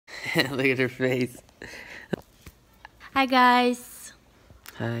Look at her face. Hi guys.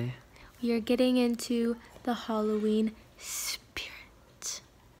 Hi. We are getting into the Halloween spirit.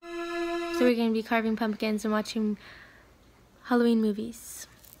 So we're going to be carving pumpkins and watching Halloween movies.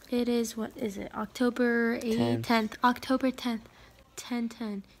 It is, what is it? October 8th? 10th. October 10th.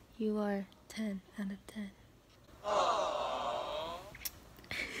 10/10. You are 10 out of 10.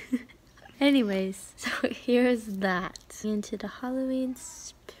 Anyways, so here's that. Into the Halloween spirit.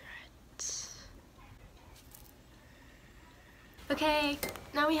 Okay,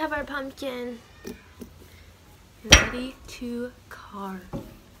 now we have our pumpkin. Ready to carve.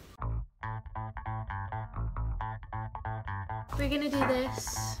 We're gonna do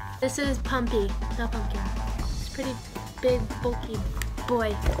this. This is Pumpy, not Pumpkin. It's a pretty big, bulky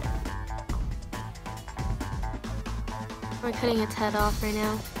boy. We're cutting its head off right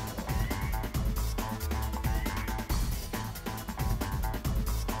now.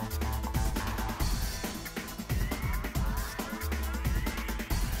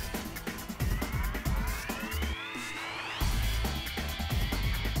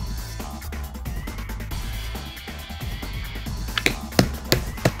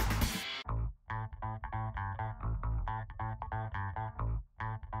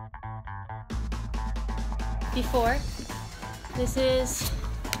 Before, this is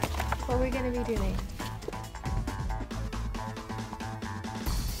what we're gonna be doing.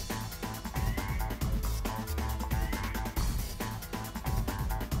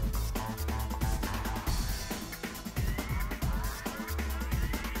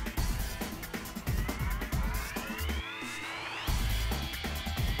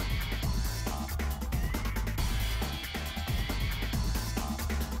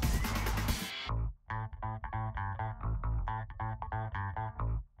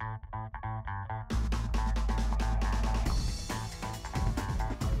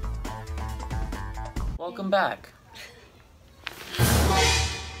 Welcome back.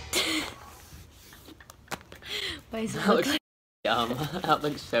 Why is it That look looks like dumb. That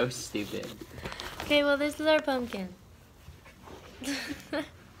looks so stupid. Okay, well this is our pumpkin.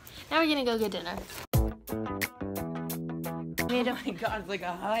 Now we're gonna go get dinner. Oh my god, it's like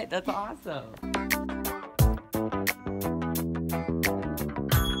a hut. That's awesome.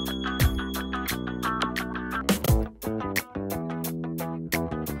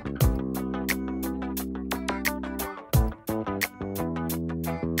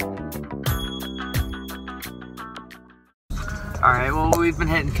 Alright, well, we've been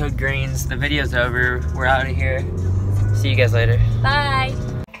hitting code greens. The video's over. We're out of here. See you guys later. Bye.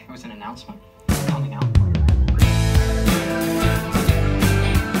 It was an announcement. Coming out.